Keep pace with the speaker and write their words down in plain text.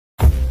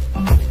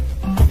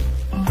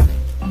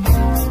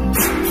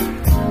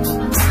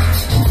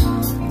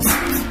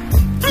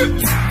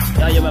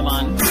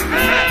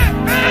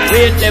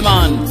wait the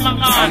man.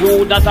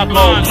 Who that a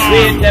come,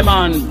 wait the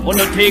man. Who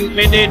no think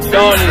me did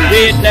done,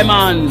 wait the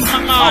man.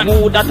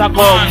 Who that a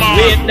come,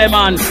 wait the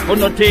man. Who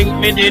no think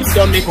me did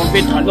done, me come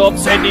fit and up.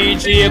 Say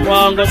DJ go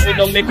and go sit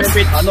down, me come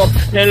fit and up.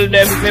 Tell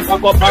them to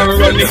pack up and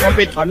run, me come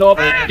fit and up.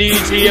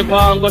 DJ go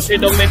and go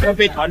sit down, me come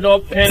fit and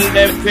up. Tell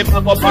them to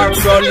pack up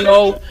and run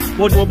now.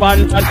 Put up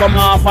and come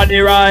off of the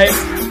right.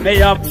 They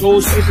have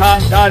two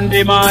stickers than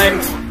the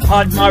mic.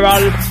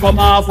 Admiral, come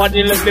off of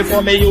the left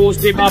before me use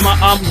the bomber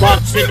and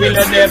box it in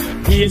the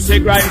depth. He's the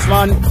grinds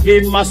man,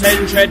 him a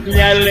send me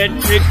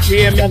electric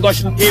chain, me go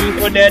shoot him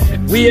to death.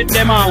 Wait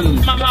the man,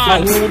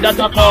 who that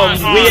a come,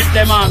 wait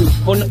the man,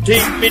 who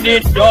think me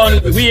did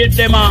done, wait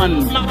the man,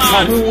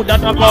 who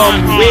that a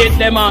come, wait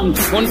the man,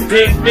 who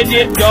think me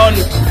did done.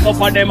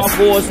 Enough of them a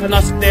post and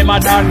a them a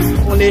done,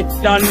 only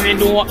done me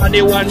know a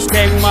the one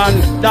steng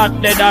man, that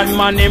the done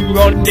man him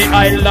run the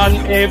island.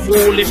 A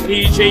foolish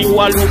DJ you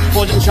a look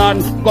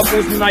position. Go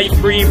put night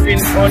brief in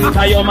front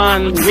of your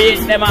man. Wait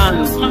the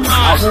man.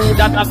 Who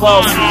that a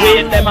come?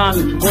 Wait the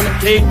man. Gonna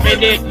take me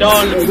it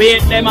done.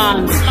 Wait the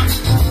man.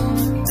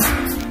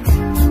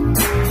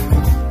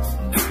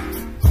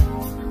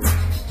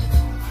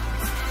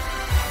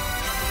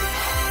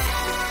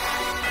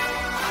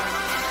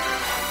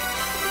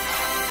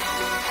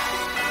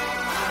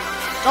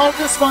 Now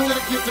this one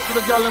dedicated to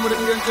the girl with the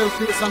angel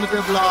face and the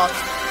devil heart.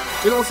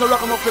 You know, so rock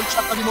them up and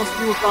chat and the most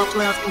new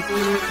players come to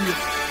you.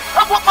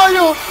 What are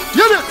you?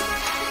 Get it!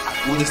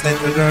 Who is that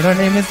girl? Her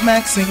name is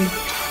Maxine.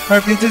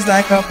 Her beauty is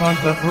like a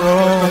bunch of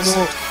rose.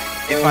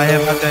 If I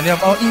ever tell you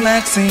about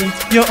Maxine,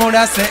 you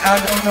older say I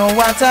don't know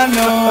what I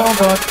know,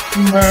 but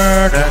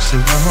murder she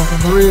wrote.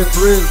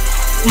 Real.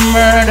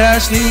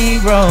 Murder she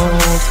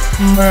wrote.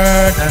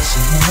 Murder she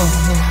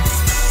wrote.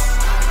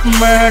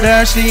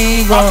 Murder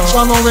she wrote.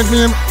 Action with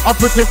him, a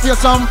pretty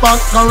face and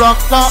bad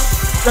character.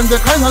 Then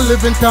the kind of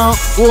living town,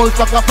 old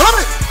chaka, follow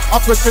me.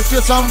 A pretty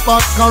face and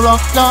bad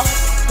character.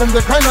 Then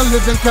the kind of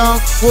living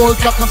town, old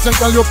chaka, say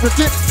girl you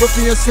pretty, your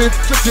face is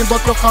pretty,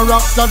 but your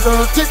character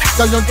dirty.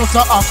 Girl you just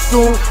a act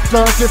too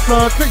dirty,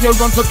 flirty, you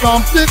run to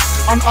conflict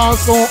and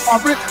also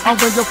hurry. And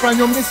when you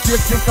find your mistake,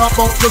 think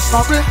about your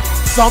sorry.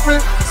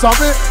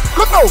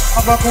 Look now.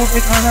 About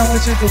the kind of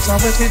wish you do some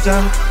wish you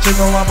done. She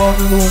know about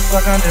the look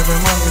like on every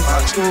morning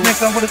match. Next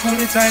up for the cool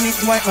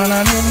Chinese white man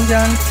and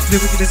Indian. The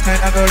wickedest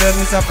kind of girl that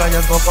Mr.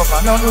 Players go up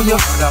and down. You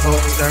heard about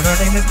her, her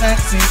name is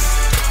Maxine.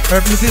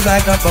 Her beauty is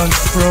like a bunch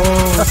of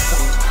pros.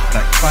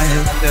 Like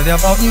fire, tell you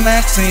about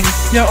Maxine.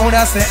 Your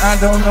older say I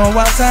don't know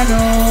what I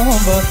know,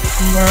 but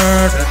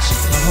murder she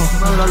wrote.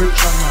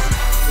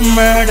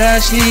 Murder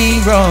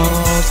she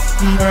wrote.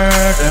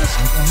 Murder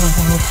she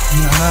wrote.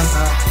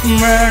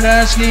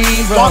 Murder she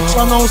wrote. Watch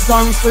her now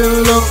stand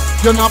still.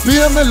 You not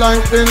pay me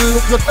like bill.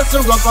 You test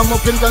the rock and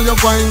up in girl you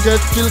go and get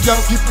killed. Girl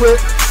keep wait.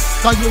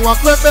 Cause you a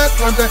clever.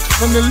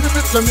 When the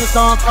lyrics when you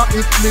talk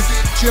it me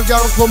chill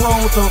girl come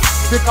out.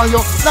 Because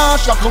you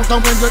nah shock out and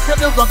when you get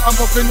the rock and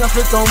up in your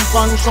fit dump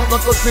and shock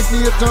that touch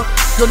me later.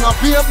 You not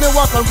pay me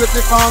what I'm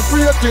ready for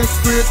greatest.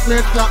 Great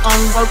nature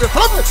and very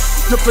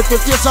promise. You pretty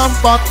face and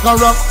bad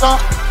character.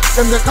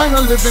 Then the kind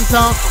of living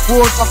town,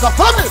 old chaka,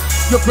 promise.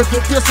 You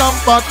pretty face and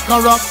bad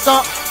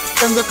character.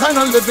 Then the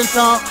kind of living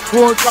town,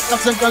 old chaka,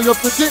 say girl you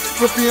pretty,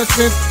 your face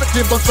is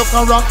pretty, but your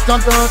character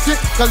dirty.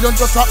 Girl you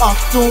just a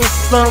act too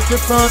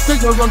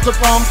flirty, you run to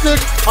conflict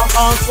and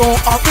also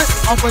happy.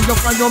 And when you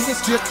find your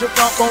mistake, you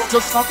talk about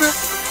just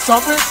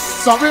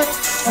sorry.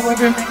 And when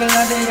we make a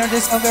lot of you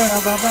discover a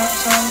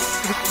version.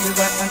 The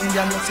white man in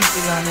the no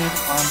city and in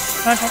farm.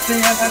 And talk to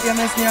you about your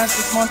messy and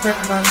 6 months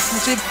pregnant.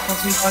 She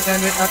because we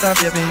again with not a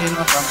baby in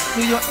a farm.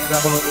 Do you hear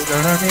about the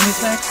girl? Her name is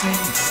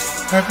Maxine.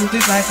 Her beauty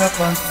is like a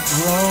bunch of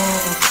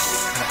rose.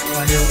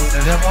 When you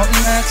tell you about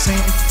Maxine,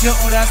 you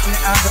older say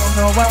I don't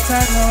know what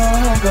I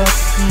know, but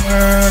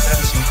murder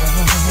she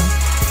wrote.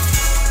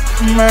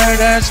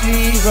 Murder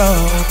she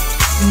wrote.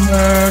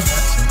 Murder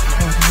she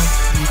wrote.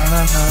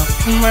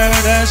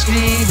 Murder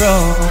she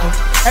wrote.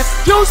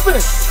 Excuse me.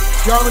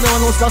 You already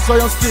know what's that so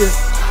you stay.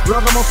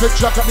 Ragamuffin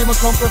jack and even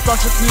come to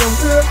flash it clean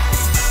way.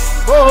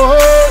 Oh,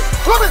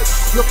 come it.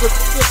 You put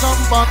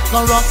some bad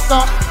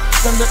character.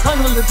 Then the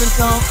kind of living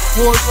town,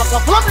 old chaka,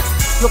 plum it.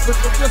 You put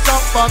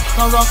some bad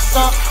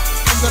character.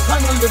 Then the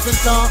kind of living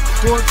town,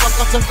 old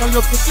chaka, then you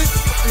put it.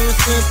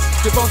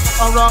 You don't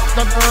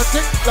character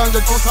dirty. Then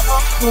you don't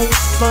act too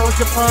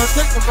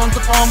dirty. You don't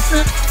pump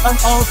it and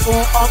also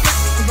up it.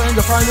 When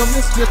you find your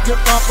mistake, you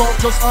talk about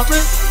just sorry.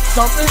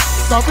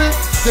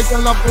 The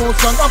girl a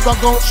boast and a brag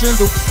out, she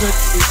look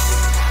sexy.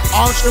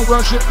 All she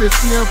worship is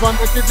slave and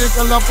the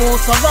girl a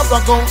boast and a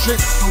brag out, she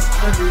look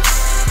ready.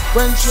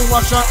 When she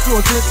wash her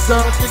clothes, it's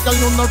dirty, girl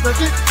you not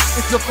ready.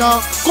 If you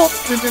can't cook,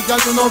 then the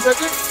girl you not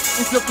ready.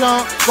 If you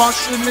can't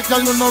wash it, the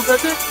girl you not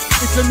ready.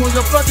 If you know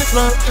you're pretty,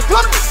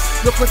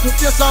 you put your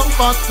face on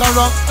bad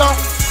character.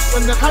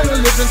 When the kind of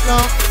living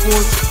town,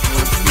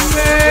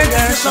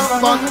 murder she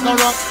wrote.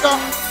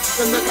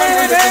 When the kind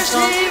of living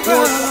town,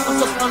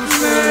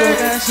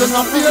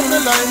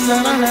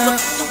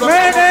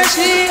 murder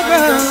she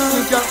wrote.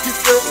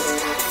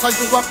 cause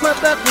you are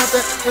clever,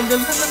 when the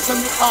limits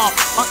and you are.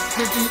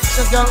 The beats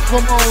the girl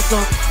come out.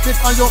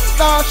 Because you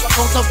dash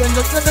out of when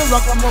you get the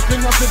rock, I'm up in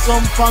your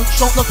jump and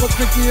shout like a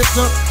cricket.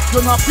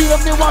 You're not pay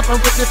me water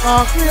with the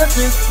car, great,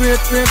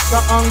 the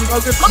angle,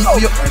 the flow.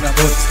 You heard about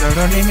this girl,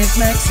 her name is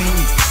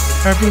Maxine.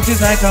 Her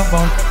beauty's like a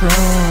bump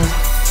cruise.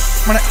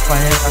 When I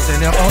tell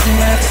you about the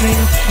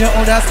Maxine, you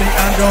older say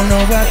I don't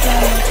know what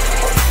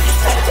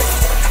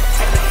to.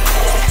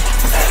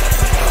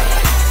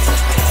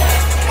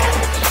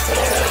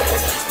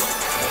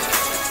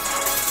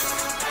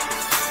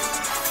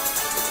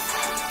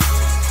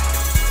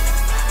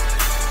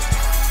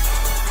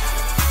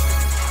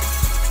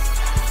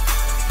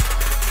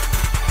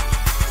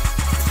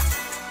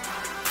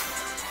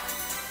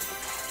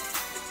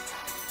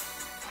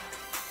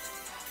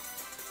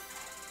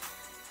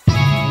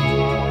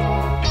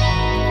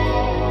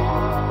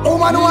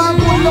 Woman want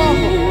good love,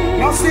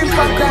 no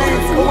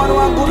sympathize. Woman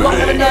want good love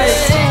every night.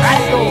 I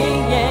know.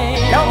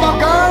 Now my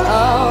girl,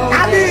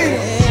 Ali,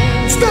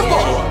 step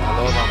up.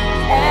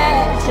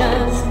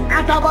 Actions,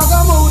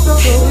 Atabagamoto,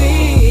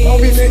 sweet. oh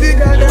we made the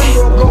girl them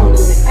broke out.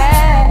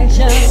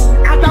 Actions,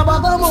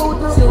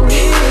 Atabagamoto,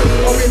 sweet.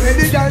 oh we made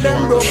the girl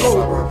them broke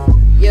out.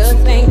 You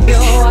think you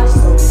are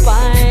so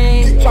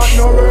fine. Chat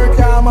no work,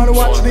 yeah man,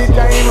 watch the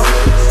time.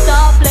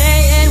 Stop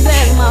playing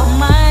with my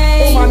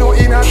mind. Woman no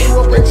in a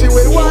joke when she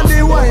will want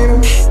the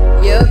wine.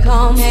 You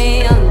call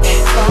me on the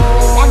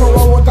I phone,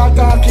 know what a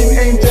talking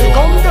angel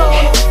come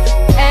down.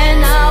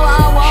 and now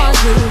I want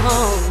you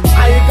home.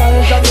 I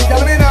can't tell the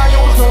girl me nah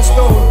use no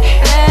stone.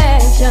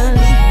 Actions,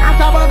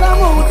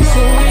 Atabagamoto,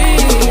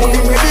 sweet. oh we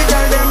made the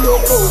girl them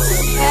broke out.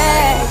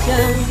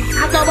 Actions,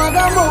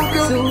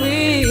 Atabagamoto,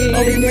 sweet.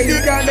 oh we made the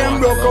girl them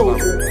broke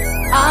out.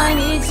 I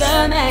need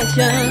some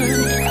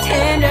action,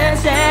 tender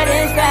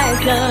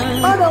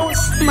satisfaction. I know.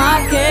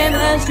 My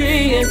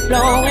chemistry is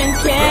flowing.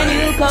 Can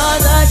you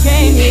cause a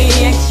chain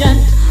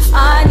reaction?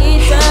 I need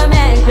some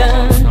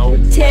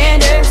action,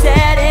 tender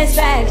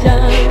satisfaction.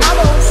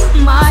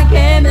 My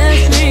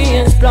chemistry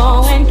is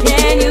flowing.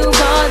 Can you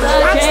cause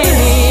a chain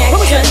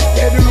reaction?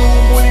 Yeah, the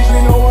room bullies me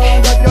no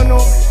one that you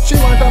know. She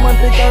want a man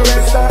to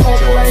caress her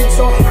up like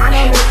so. And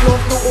I make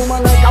love to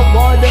woman like a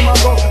war them a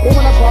go.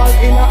 Woman a fall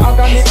in a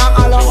agony and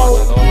all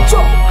out. So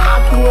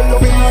I do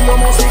loving and you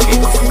must be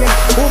insane.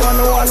 Woman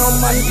no want no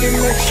man to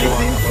make she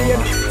feel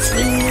pain.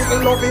 Sweet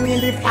loving in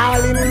the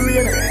falling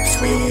rain.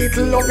 Sweet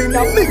loving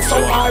that makes so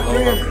hard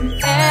brain.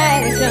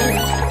 Action,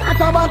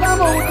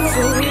 Atabagamoto,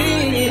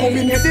 sweet. oh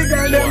we make the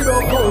girl them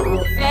broke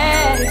out.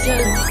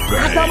 Action,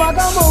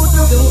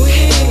 Atabagamoto,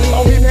 sweet.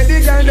 oh we make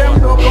the girl them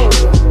broke out.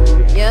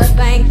 You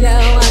think you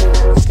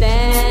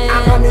understand?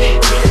 Agony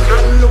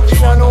and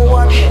looking at no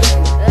one.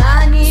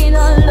 I need a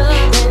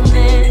loving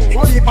man.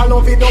 What if I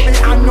love it don't be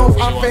enough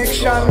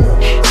affection?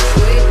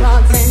 Sweet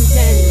talks and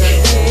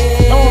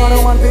tender No one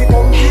want to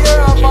come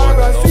here and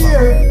for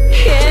here.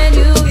 Can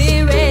you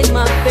erase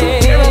my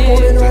Never face?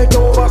 coming right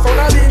over, so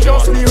that it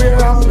just be where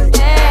I'm like.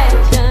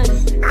 Action,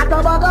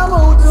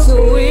 Atabagamoto,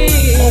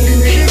 sweet. oh we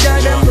make the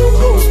girl them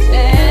broke out.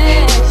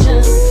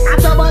 Action,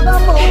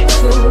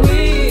 Atabagamoto,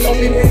 sweet. oh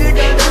we make the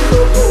girl them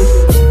broke out.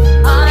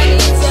 I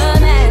need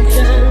some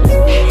action,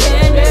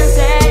 tender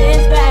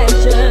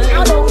satisfaction.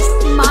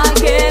 My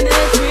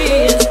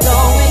chemistry is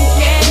flowing.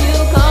 Can you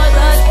cause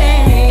a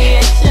chain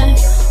reaction?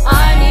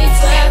 I need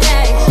some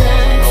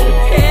action,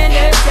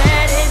 tender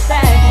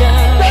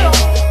satisfaction.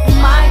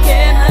 My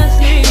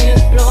chemistry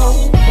is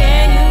flowing.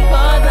 Can you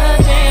cause a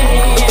chain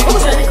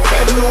reaction?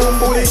 Bedroom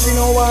bully, she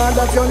no want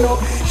that you know.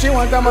 She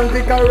want a man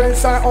to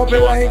caress her up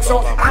like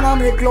so. And I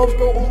make love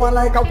to woman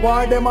like a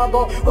war them a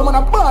go. Woman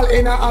a ball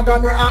in a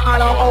agony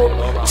and all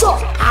out. So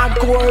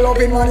hardcore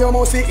loving man you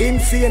must be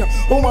insane.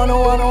 Woman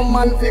no want no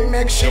man to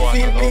make she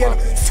feel pain.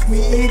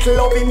 Sweet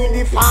loving in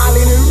the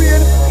falling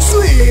rain.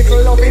 Sweet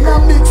loving a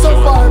mix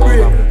of all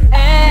brain.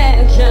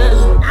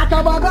 Action,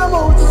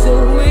 Atabagamoto,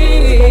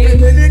 sweet.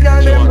 the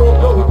girl them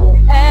broke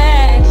out.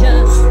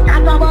 Action,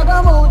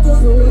 Atabagamoto,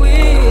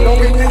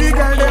 sweet. the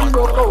girl them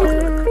broke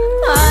out.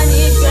 I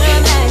need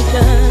some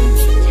action,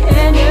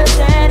 tender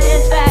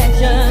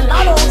satisfaction.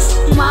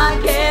 My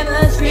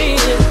chemistry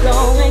is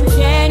flowing.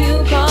 Can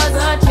you cause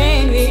a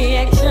chain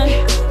reaction?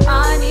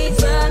 I need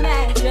some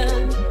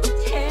action,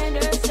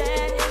 tender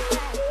satisfaction.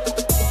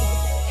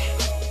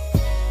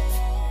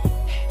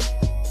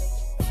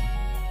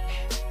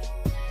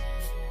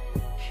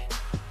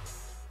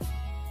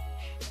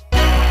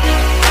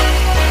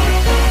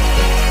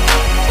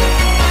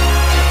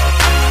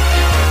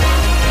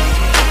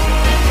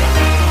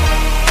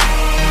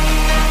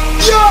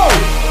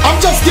 I'm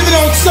just giving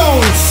out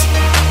sounds.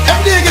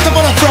 Every day I get up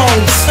on a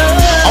trance.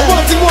 I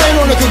want the more, you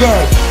know, little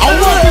girl. I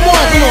want the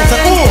more, you know,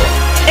 say, oh.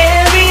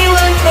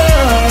 Everyone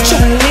falls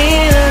in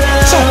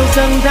love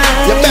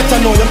sometimes. You better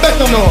know, you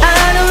better know.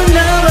 I don't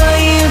know about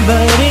you,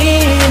 but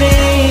it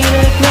ain't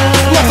a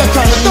crime. Not a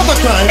crime, it's not a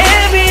crime.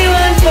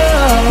 Everyone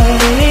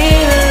falls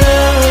in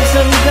love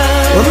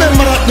sometimes.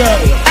 Remember that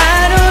girl.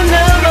 I don't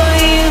know about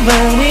you,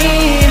 but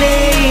it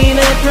ain't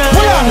a crime.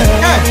 Hold on,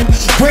 hey.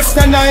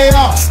 Question I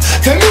ask.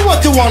 Tell me what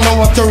you wanna,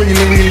 what you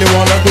really, really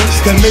wanna do.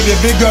 Tell me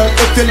baby girl,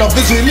 if your love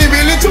is really,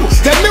 really true.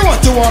 Tell me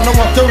what you wanna,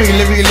 what you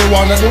really, really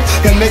wanna do.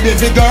 Tell me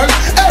baby girl,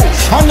 hey,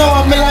 I know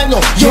I'm like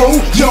no. Yo,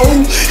 yo,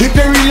 if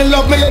you really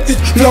love me, let it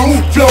flow,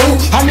 flow.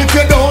 And if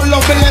you don't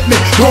love me, let me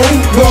go,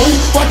 go.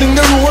 What in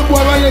the road, boy,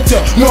 I let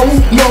you know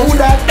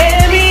that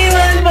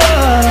everyone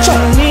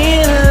born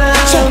in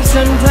love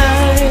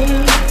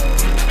sometimes.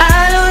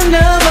 I don't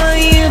know about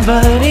you,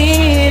 but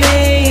it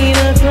ain't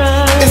a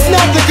crime. it's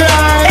not a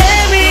crime.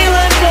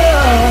 Everyone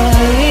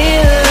born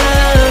in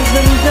love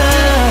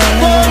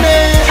sometimes.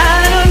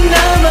 I don't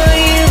know about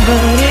you,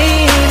 but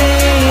it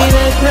ain't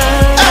a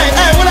crime.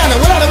 Hey, what on it?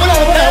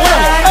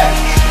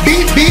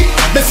 Hey, beat,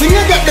 the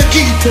singer got the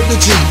key to the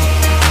G.